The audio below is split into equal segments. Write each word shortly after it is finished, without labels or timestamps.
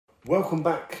Welcome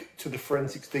back to the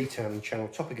Forensics Detailing channel.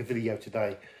 Topic of video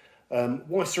today,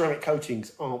 why ceramic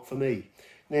coatings aren't for me.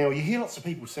 Now, you hear lots of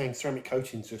people saying ceramic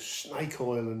coatings are snake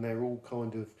oil and they're all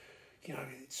kind of, you know,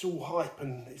 it's all hype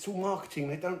and it's all marketing,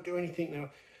 they don't do anything. Now,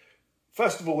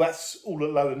 first of all, that's all a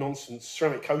load of nonsense.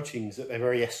 Ceramic coatings at their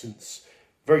very essence,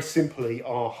 very simply,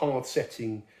 are hard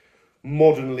setting,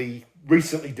 modernly,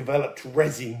 recently developed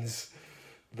resins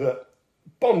that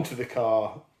bond to the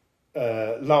car,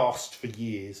 last for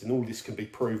years, and all this can be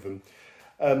proven.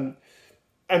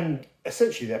 And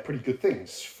essentially they're pretty good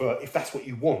things for if that's what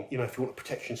you want, you know, if you want a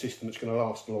protection system that's going to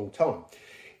last a long time.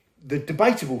 The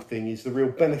debatable thing is the real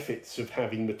benefits of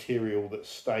having material that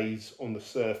stays on the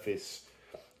surface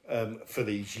for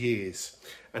these years.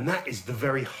 And that is the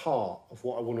very heart of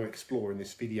what I want to explore in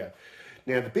this video.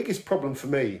 Now, the biggest problem for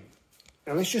me,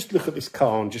 and let's just look at this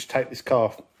car and just take this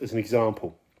car as an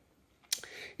example,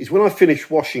 is when I finish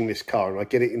washing this car and I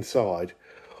get it inside,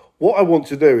 what I want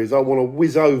to do is I want to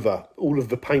whiz over all of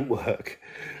the paintwork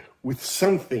with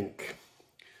something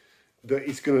that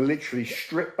is going to literally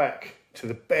strip back to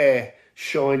the bare,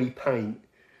 shiny paint,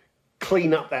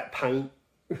 clean up that paint,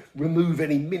 remove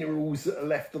any minerals that are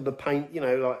left on the paint, you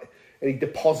know, like any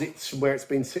deposits from where it's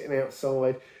been sitting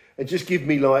outside, and just give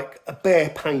me like a bare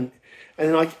paint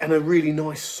and a really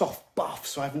nice soft buff,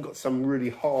 so I haven't got some really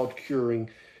hard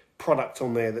curing product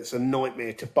on there that's a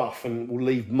nightmare to buff and will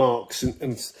leave marks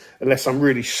and unless I'm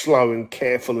really slow and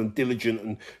careful and diligent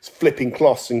and flipping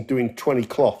cloths and doing 20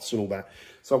 cloths and all that.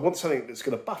 So I want something that's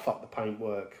going to buff up the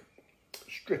paintwork,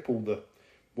 strip all the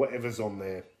whatever's on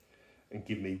there and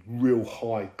give me real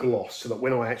high gloss, so that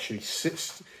when I actually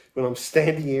when I'm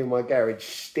standing here in my garage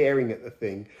staring at the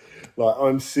thing, like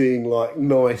I'm seeing like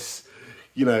nice,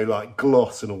 you know, like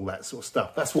gloss and all that sort of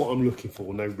stuff. That's what I'm looking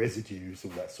for, no residues,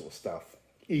 all that sort of stuff.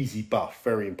 Easy buff,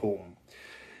 very important.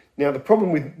 Now, the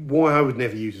problem with why I would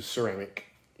never use a ceramic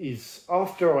is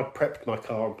after I'd prepped my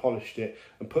car and polished it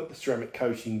and put the ceramic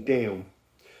coating down,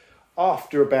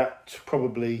 after about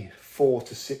probably 4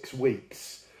 to 6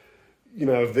 weeks, you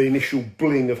know, of the initial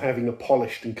bling of having a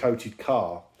polished and coated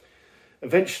car,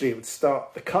 eventually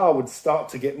the car would start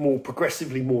to get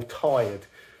progressively more tired.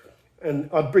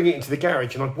 And I'd bring it into the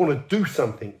garage and I'd want to do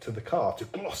something to the car to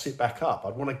gloss it back up.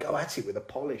 I'd want to go at it with a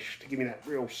polish to give me that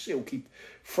real silky,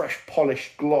 fresh,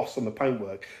 polished gloss on the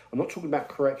paintwork. I'm not talking about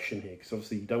correction here, because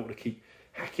obviously you don't want to keep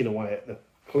hacking away at the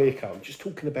clear coat. I'm just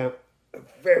talking about a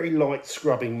very light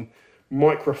scrubbing,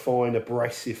 microfine,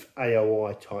 abrasive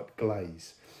AOI type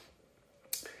glaze.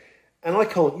 And I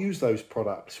can't use those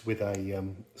products with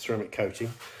a ceramic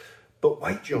coating. But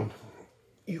wait, John,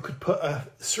 you could put a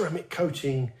ceramic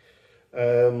coating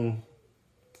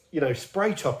you know,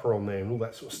 spray topper on there and all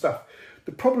that sort of stuff.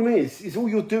 The problem is all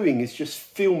you're doing is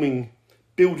just building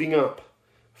up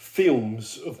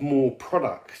films of more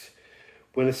product,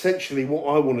 when essentially what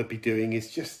I want to be doing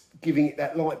is just giving it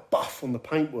that light buff on the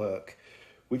paintwork,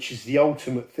 which is the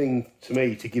ultimate thing to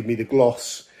me to give me the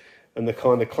gloss and the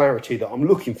kind of clarity that I'm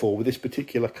looking for with this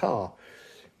particular car.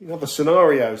 In other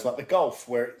scenarios like the Golf,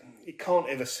 where it can't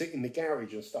ever sit in the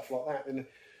garage and stuff like that, then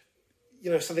you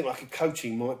know, something like a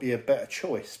coating might be a better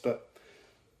choice. But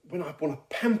when I want to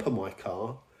pamper my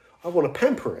car, I want to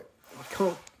pamper it. I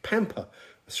can't pamper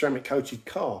a ceramic coated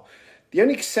car. The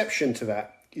only exception to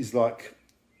that is like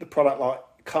the product like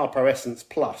Carpro Essence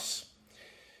Plus,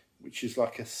 which is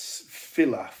like a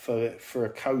filler for a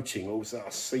coating, or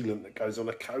a sealant that goes on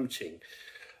a coating.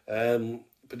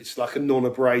 But it's like a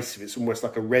non-abrasive. It's almost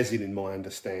like a resin in my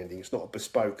understanding. It's not a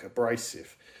bespoke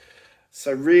abrasive.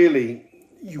 So really,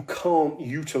 you can't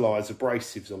utilise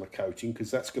abrasives on a coating, because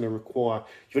that's going to require,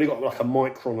 you've only got like a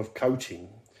micron of coating,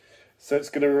 so it's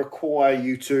going to require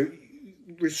you to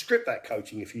strip that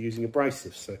coating if you're using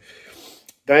abrasives. So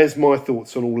there's my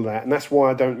thoughts on all of that, and that's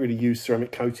why I don't really use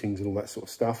ceramic coatings and all that sort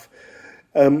of stuff.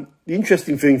 The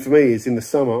interesting thing for me is in the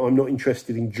summer, I'm not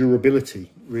interested in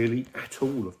durability really at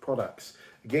all of products.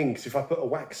 Again, because if I put a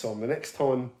wax on, the next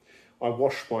time I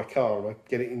wash my car and I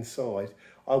get it inside,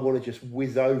 I want to just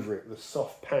whiz over it with a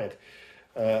soft pad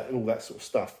and all that sort of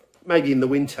stuff. Maybe in the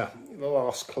winter, the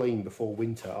last clean before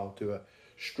winter, I'll do a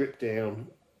strip down,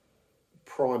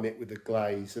 prime it with a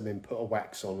glaze, and then put a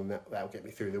wax on, and that'll get me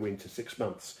through the winter 6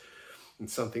 months. And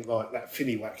something like that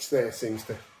Finny wax there seems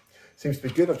to be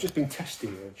good. I've just been testing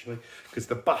it actually, because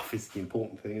the buff is the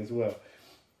important thing as well.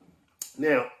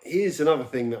 Now, here's another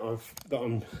thing that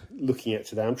I'm looking at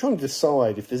today. I'm trying to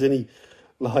decide if there's any,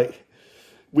 like,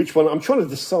 which one. I'm trying to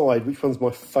decide which one's my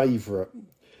favourite.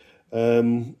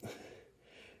 Now,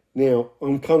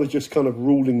 I'm kind of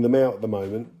ruling them out at the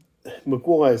moment.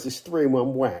 Maguire's this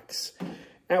 3-in-1 wax,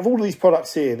 Out of all of these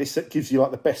products here, this gives you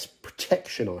like the best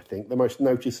protection, I think. The most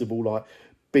noticeable, like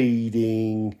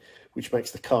beading, which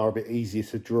makes the car a bit easier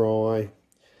to dry.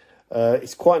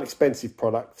 It's quite an expensive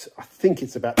product. I think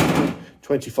it's about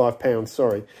 £25,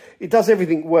 sorry. It does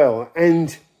everything well,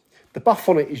 and the buff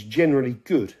on it is generally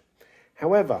good.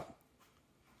 However,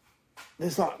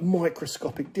 there's like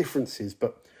microscopic differences,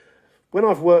 but when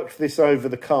I've worked this over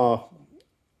the car,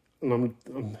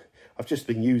 and I've just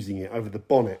been using it over the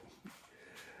bonnet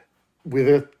with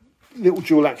a little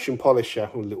dual action polisher,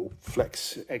 or little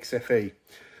Flex XFE,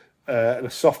 and a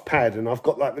soft pad, and I've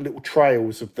got like the little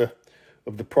trails of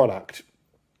the product.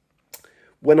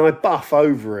 When I buff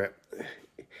over it,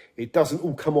 it doesn't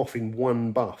all come off in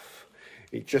one buff.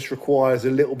 It just requires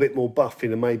a little bit more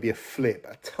buffing and maybe a flip,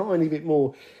 a tiny bit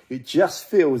more. It just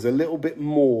feels a little bit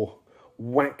more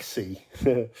waxy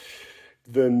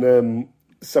than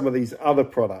some of these other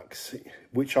products,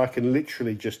 which I can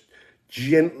literally just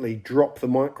gently drop the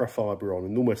microfiber on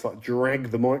and almost like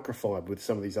drag the microfiber with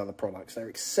some of these other products. They're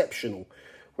exceptional,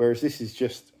 whereas this is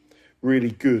just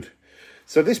really good.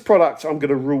 So this product I'm going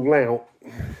to rule out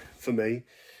for me,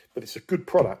 but it's a good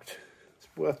product. It's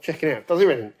worth checking out. Does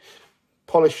everything.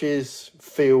 Polishes,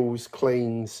 feels,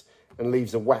 cleans, and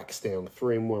leaves a wax down,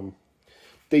 3-in-1.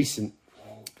 Decent.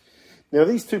 Now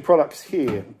these two products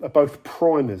here are both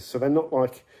primers, so they're not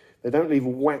like, they don't leave a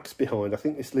wax behind. I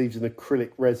think this leaves an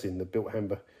acrylic resin, the Built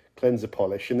Amber cleanser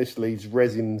polish, and this leaves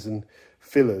resins and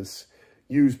fillers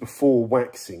used before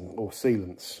waxing or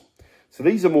sealants. So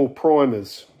these are more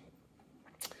primers.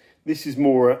 This is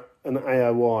more an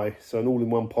AOI, so an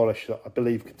all-in-one polish that I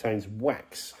believe contains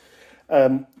wax.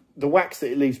 The wax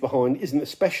that it leaves behind isn't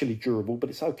especially durable, but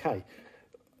it's okay.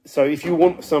 So if you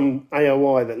want some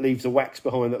AOI that leaves a wax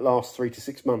behind that lasts 3 to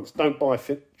 6 months, don't buy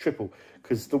triple,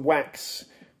 because the wax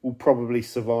will probably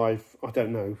survive, I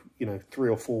don't know, 3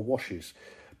 or 4 washes.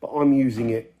 But I'm using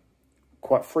it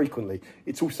quite frequently.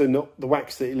 It's also not, the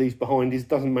wax that it leaves behind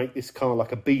doesn't make this car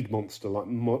like a bead monster like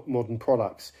modern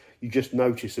products. You just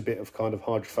notice a bit of kind of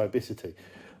hydrophobicity.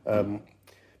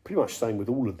 Pretty much same with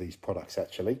all of these products,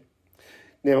 actually.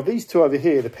 Now, these two over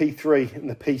here, the P3 and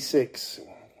the P6,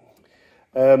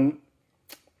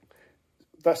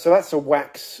 that's a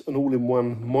wax, an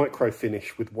all-in-one micro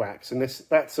finish with wax, and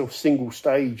that's a single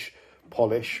stage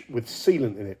polish with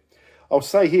sealant in it. I'll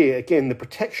say here, again, the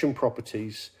protection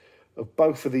properties of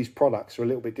both of these products are a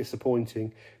little bit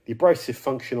disappointing. The abrasive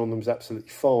function on them is absolutely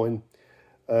fine.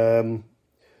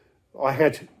 I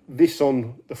had this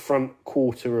on the front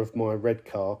quarter of my red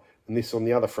car and this on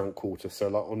the other front quarter, so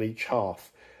like on each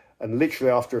half. And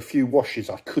literally after a few washes,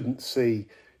 I couldn't see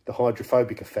the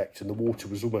hydrophobic effect, and the water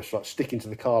was almost like sticking to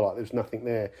the car like there was nothing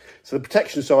there. So the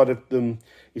protection side of them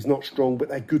is not strong, but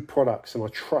they're good products, and I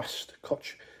trust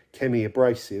Koch Chemie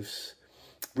abrasives.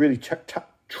 Really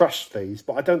trust these,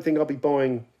 but I don't think I'll be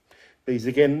buying these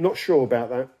again. Not sure about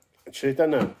that. Actually,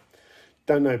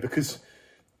 don't know, because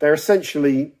they're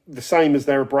essentially the same as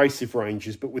their abrasive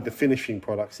ranges, but with the finishing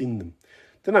products in them.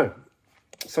 Don't know.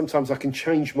 Sometimes I can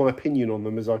change my opinion on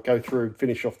them as I go through and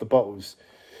finish off the bottles.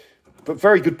 But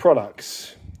very good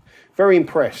products. Very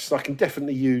impressed. I can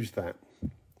definitely use that.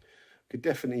 Could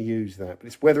definitely use that. But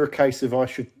it's whether a case of I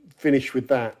should finish with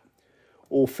that,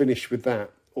 or finish with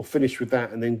that, or finish with that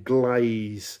and then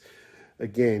glaze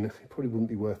again. It probably wouldn't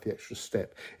be worth the extra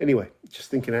step. Anyway,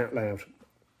 just thinking out loud.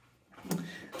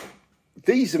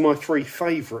 These are my 3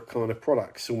 favourite kind of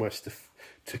products, almost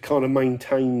to kind of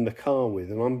maintain the car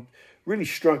with, and I'm really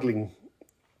struggling.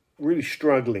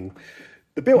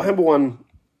 The Built Amber one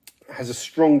has a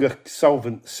stronger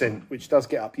solvent scent, which does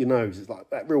get up your nose. It's like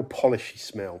that real polishy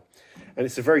smell, and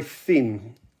it's a very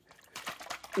thin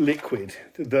liquid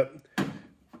that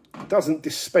doesn't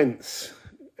dispense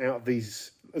out of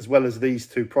these as well as these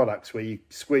two products, where you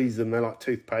squeeze them, they're like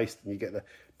toothpaste and you get the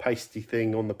pasty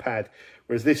thing on the pad,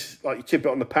 whereas this, like, you tip it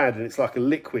on the pad and it's like a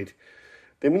liquid.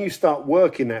 Then when you start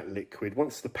working that liquid,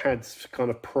 once the pad's kind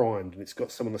of primed and it's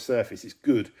got some on the surface, it's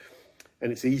good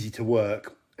and it's easy to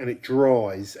work and it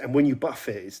dries, and when you buff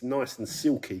it, it's nice and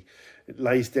silky. It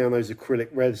lays down those acrylic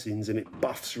resins and it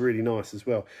buffs really nice as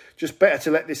well. Just better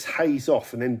to let this haze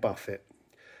off and then buff it.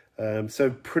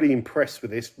 So pretty impressed with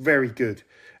this, very good.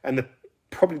 And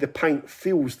probably the paint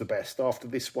feels the best after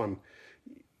this one.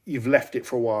 You've left it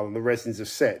for a while and the resins are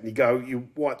set, and you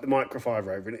wipe the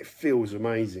microfiber over and it feels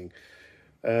amazing.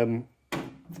 But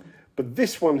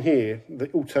this one here, the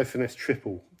Auto Finesse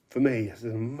Triple, for me, has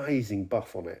an amazing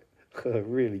buff on it.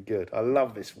 Really good. I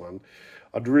love this one.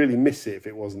 I'd really miss it if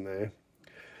it wasn't there.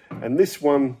 And this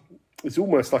one is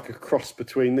almost like a cross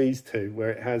between these two,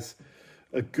 where it has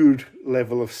a good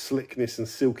level of slickness and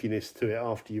silkiness to it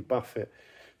after you buff it.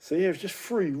 So yeah, it's just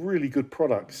 3 really good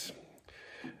products.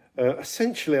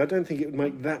 Essentially, I don't think it would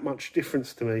make that much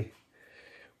difference to me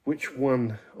which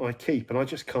one I keep, and I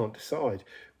just can't decide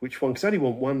which one, because I only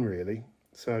want one really.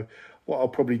 So what I'll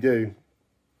probably do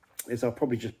is I'll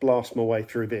probably just blast my way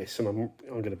through this, and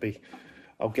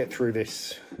I'll get through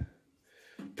this.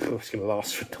 It's going to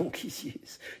last for donkey's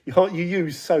years. You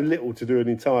use so little to do an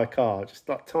entire car, just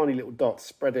like tiny little dots,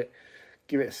 spread it,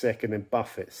 give it a second, then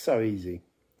buff it. So easy.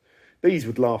 These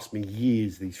would last me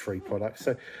years, these 3 products.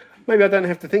 So maybe I don't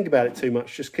have to think about it too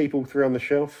much. Just keep all 3 on the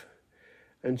shelf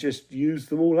and just use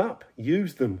them all up.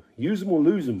 Use them or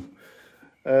lose them.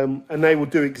 And they will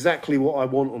do exactly what I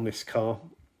want on this car.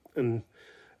 And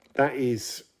that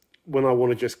is when I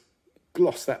want to just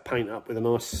gloss that paint up with a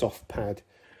nice soft pad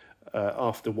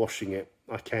after washing it,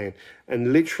 I can.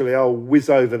 And literally I'll whiz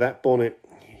over that bonnet,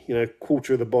 you know,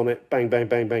 quarter of the bonnet, bang, bang,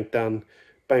 bang, bang, done.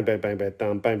 Bang, bang, bang, bang,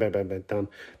 done. Bang, bang, bang, bang, done.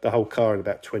 The whole car in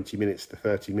about 20 minutes to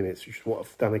 30 minutes, which is what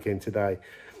I've done again today.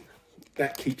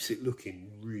 That keeps it looking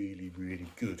really, really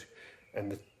good. And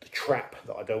the trap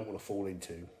that I don't want to fall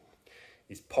into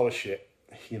is polish it,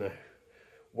 you know,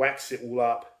 wax it all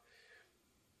up,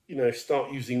 you know,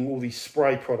 start using all these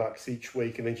spray products each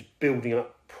week and then just building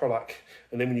up product.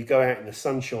 And then when you go out in the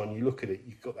sunshine, you look at it,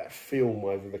 you've got that film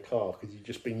over the car because you've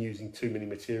just been using too many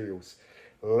materials.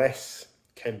 Less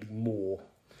can be more.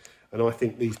 And I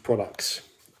think these products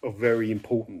are very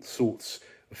important sorts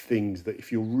of things that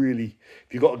if you've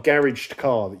got a garaged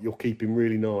car that you're keeping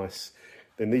really nice,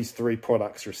 then these 3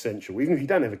 products are essential. Even if you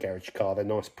don't have a garage car, they're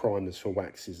nice primers for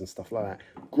waxes and stuff like that.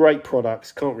 Great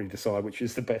products, can't really decide which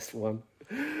is the best one,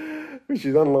 which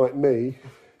is unlike me.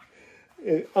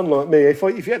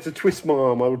 If you had to twist my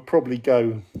arm, I would probably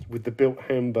go with the Built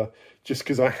Hamber, just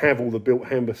because I have all the Built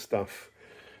Hamber stuff.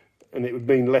 And it would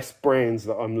mean less brands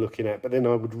that I'm looking at, but then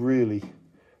I would really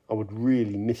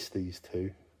miss these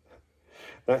 2.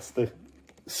 That's the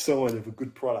sign of a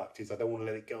good product, is I don't want to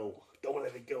let it go. Don't want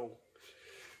to let it go.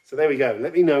 So there we go.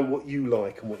 Let me know what you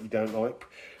like and what you don't like.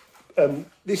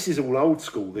 This is all old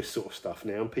school, this sort of stuff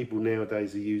now. And people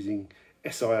nowadays are using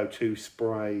SiO2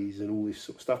 sprays and all this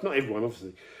sort of stuff. Not everyone,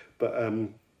 obviously, but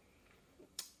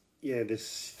yeah,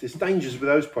 there's dangers with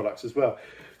those products as well.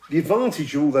 The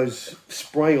advantage of all those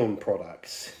spray-on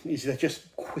products is they're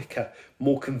just quicker,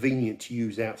 more convenient to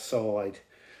use outside.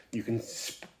 You can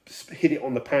hit it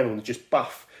on the panel and just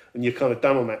buff, and you're kind of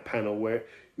done on that panel, where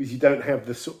you don't have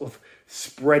the sort of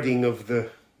spreading of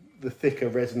the thicker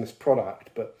resinous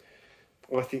product. But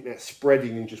I think that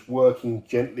spreading and just working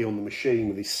gently on the machine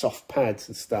with these soft pads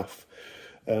and stuff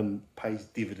pays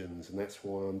dividends, and that's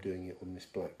why I'm doing it on this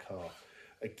black car.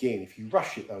 Again, if you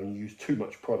rush it though and you use too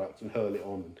much product and hurl it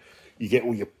on, and you get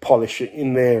all your polish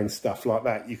in there and stuff like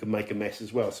that, you can make a mess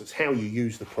as well. So it's how you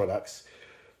use the products,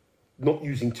 not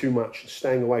using too much,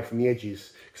 staying away from the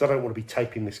edges, because I don't want to be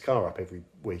taping this car up every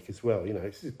week as well. You know,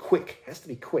 it's quick, it has to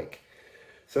be quick.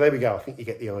 So there we go, I think you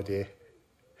get the idea.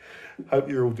 Hope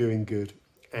you're all doing good,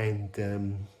 and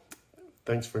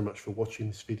thanks very much for watching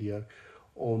this video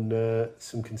on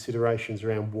some considerations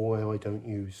around why I don't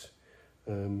use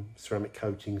ceramic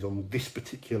coatings on this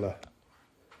particular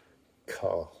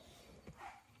car.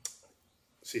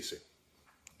 See you soon.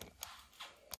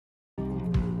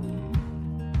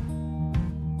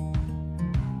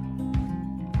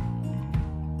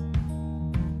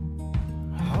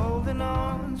 Holding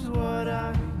on to what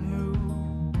I knew,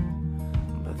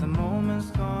 but the moment's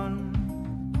gone.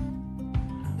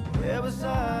 Where was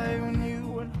I when you